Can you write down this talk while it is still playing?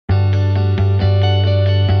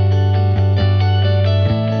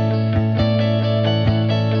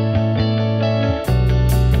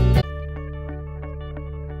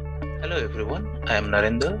am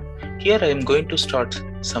Narendra. Here I am going to start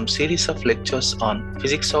some series of lectures on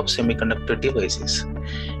physics of semiconductor devices.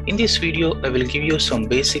 In this video, I will give you some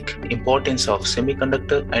basic importance of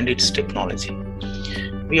semiconductor and its technology.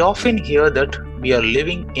 We often hear that we are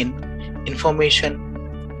living in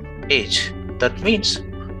information age. That means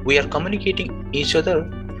we are communicating each other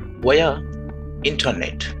via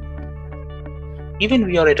internet. Even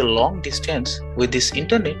we are at a long distance with this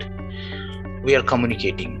internet, we are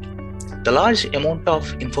communicating. The large amount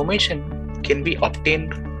of information can be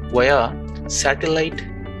obtained via satellite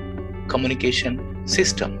communication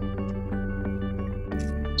system.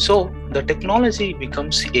 So the technology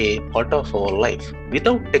becomes a part of our life.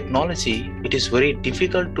 Without technology, it is very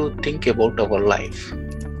difficult to think about our life.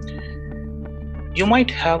 You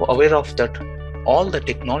might have aware of that all the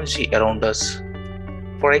technology around us.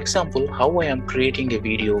 For example, how I am creating a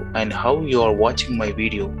video and how you are watching my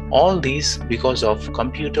video. All these because of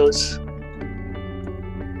computers,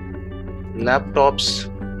 laptops,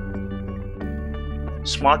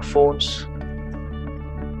 smartphones,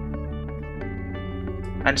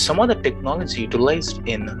 and some other technology utilized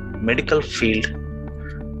in medical field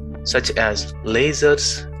such as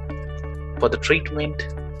lasers for the treatment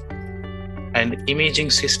and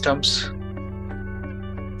imaging systems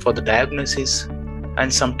for the diagnosis,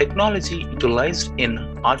 and some technology utilized in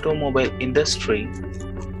automobile industry.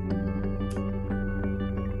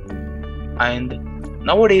 And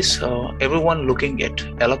nowadays everyone looking at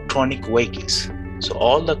electronic vehicles. So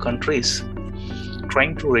all the countries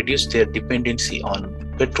trying to reduce their dependency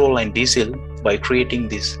on petrol and diesel by creating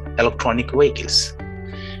these electronic vehicles,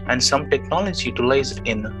 and some technology utilized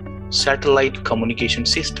in satellite communication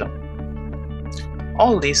system.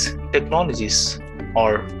 All these technologies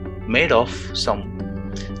are made of some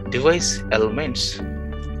device elements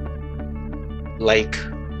like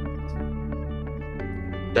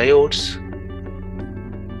diodes,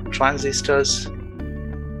 transistors,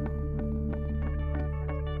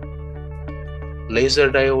 laser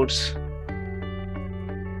diodes,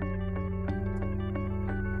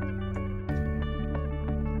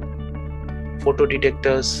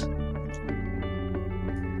 photodetectors,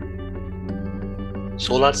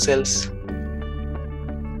 solar cells,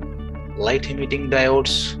 light emitting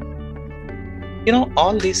diodes.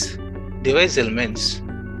 All these device elements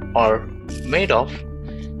are made of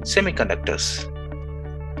semiconductors.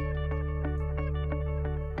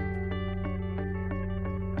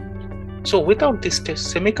 So without this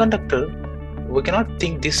semiconductor, we cannot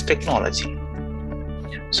think this technology.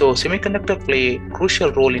 So semiconductor play a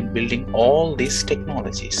crucial role in building all these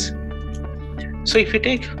technologies. So if you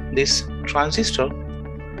take this transistor,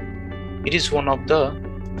 it is one of the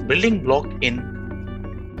building block in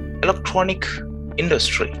electronic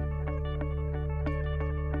industry.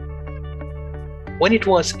 When it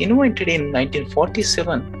was invented in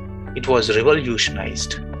 1947, it was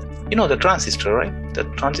revolutionized. The transistor, right? The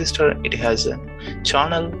transistor, it has a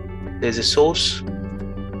channel, there's a source,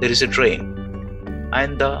 there is a drain.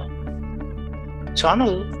 And the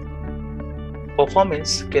channel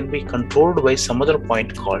performance can be controlled by some other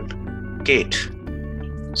point called gate.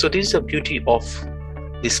 So this is the beauty of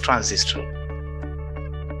this transistor,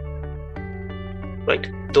 right?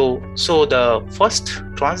 So the first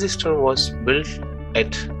transistor was built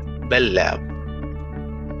at Bell Lab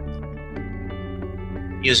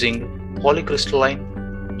using polycrystalline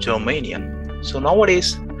germanium. So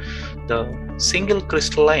nowadays the single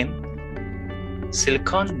crystalline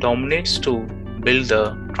silicon dominates to build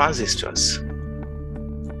the transistors,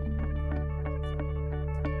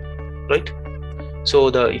 right? So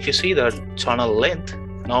if you see the channel length,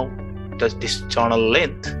 now this channel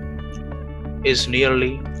length is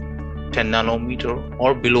nearly 10 nanometer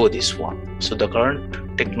or below this one. So the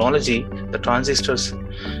current technology, the transistors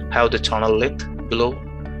have the channel length below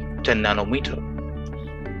 10 nanometer.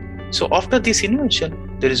 So after this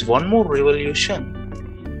invention, there is one more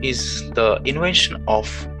revolution, is the invention of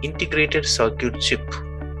integrated circuit chip.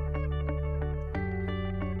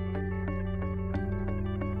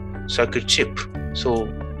 So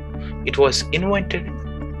it was invented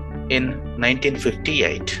in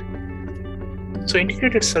 1958. So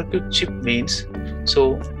integrated circuit chip means,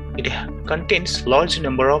 so it contains large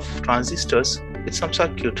number of transistors with some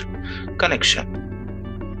circuit connection.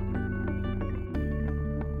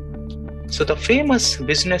 So the famous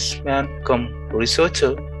businessman come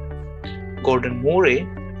researcher Gordon Moore,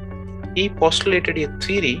 he postulated a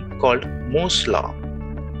theory called Moore's law.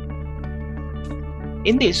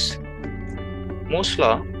 In this Moore's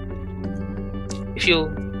law,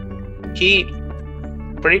 he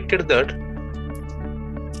predicted that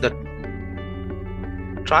the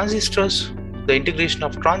transistors the integration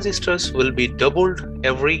of transistors will be doubled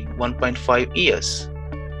every 1.5 years,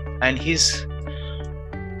 and his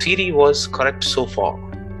theory was correct so far.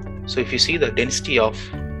 So if you see the density of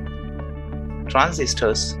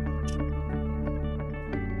transistors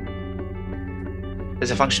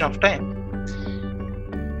as a function of time,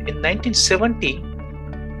 in 1970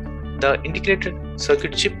 the integrated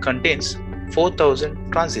circuit chip contains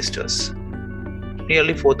 4,000 transistors,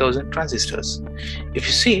 nearly 4,000 transistors. If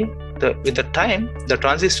you see, with the time the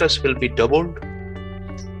transistors will be doubled.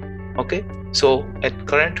 Okay, so at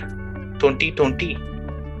current 2020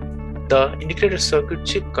 the integrated circuit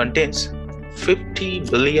chip contains 50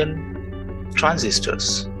 billion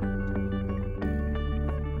transistors,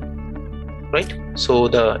 right? So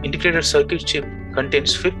the integrated circuit chip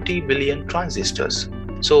contains 50 billion transistors.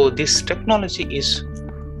 So this technology is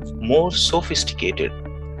more sophisticated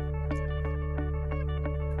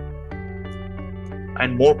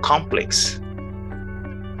and more complex.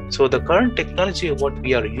 So the current technology what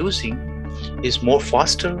we are using is more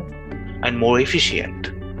faster and more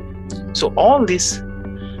efficient. So all this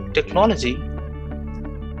technology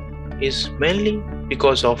is mainly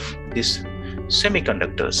because of these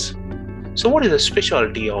semiconductors. So what is the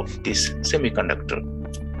specialty of this semiconductor?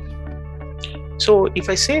 So if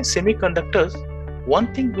I say semiconductors,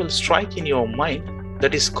 one thing will strike in your mind,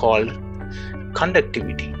 that is called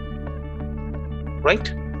conductivity, right?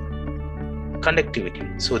 Conductivity.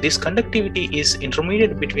 So this conductivity is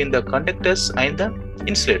intermediate between the conductors and the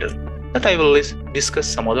insulator. That I will discuss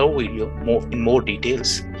some other video in more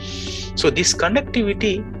details. So this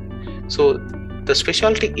conductivity, so the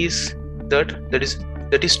specialty is that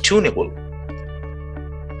is tunable,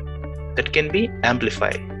 that can be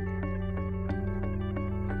amplified.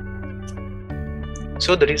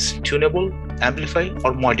 So that is tunable, amplify,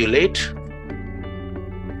 or modulate.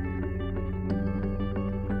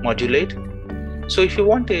 So if you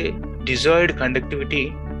want a desired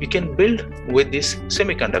conductivity, you can build with these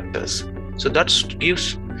semiconductors. So that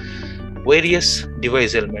gives various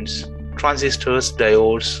device elements, transistors,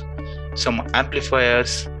 diodes, some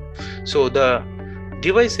amplifiers. So the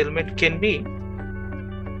device element can be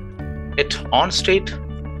at on state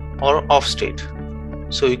or off state.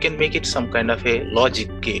 So you can make it some kind of a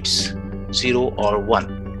logic gates, 0 or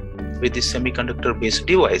 1, with these semiconductor based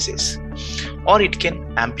devices, or it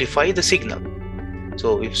can amplify the signal.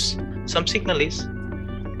 So if some signal is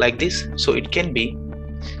like this, so it can be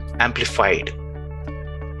amplified,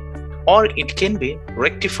 or it can be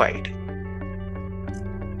rectified.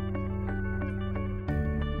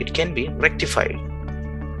 It can be rectified.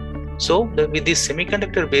 So with these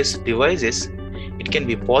semiconductor based devices, it can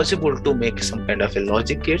be possible to make some kind of a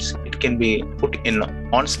logic gates. It can be put in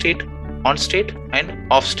on state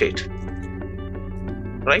and off state,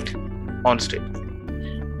 right? On state,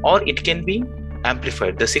 or it can be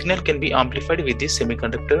amplified. The signal can be amplified with these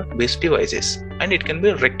semiconductor based devices, and it can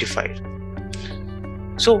be rectified.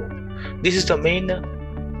 So this is the main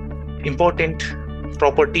important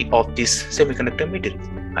property of this semiconductor material.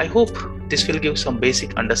 I hope this will give some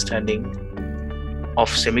basic understanding of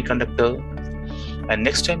semiconductor, and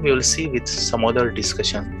next time we will see with some other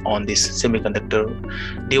discussion on this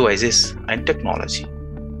semiconductor devices and technology.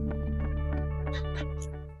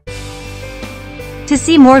 To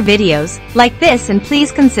see more videos like this, and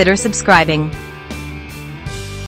please consider subscribing.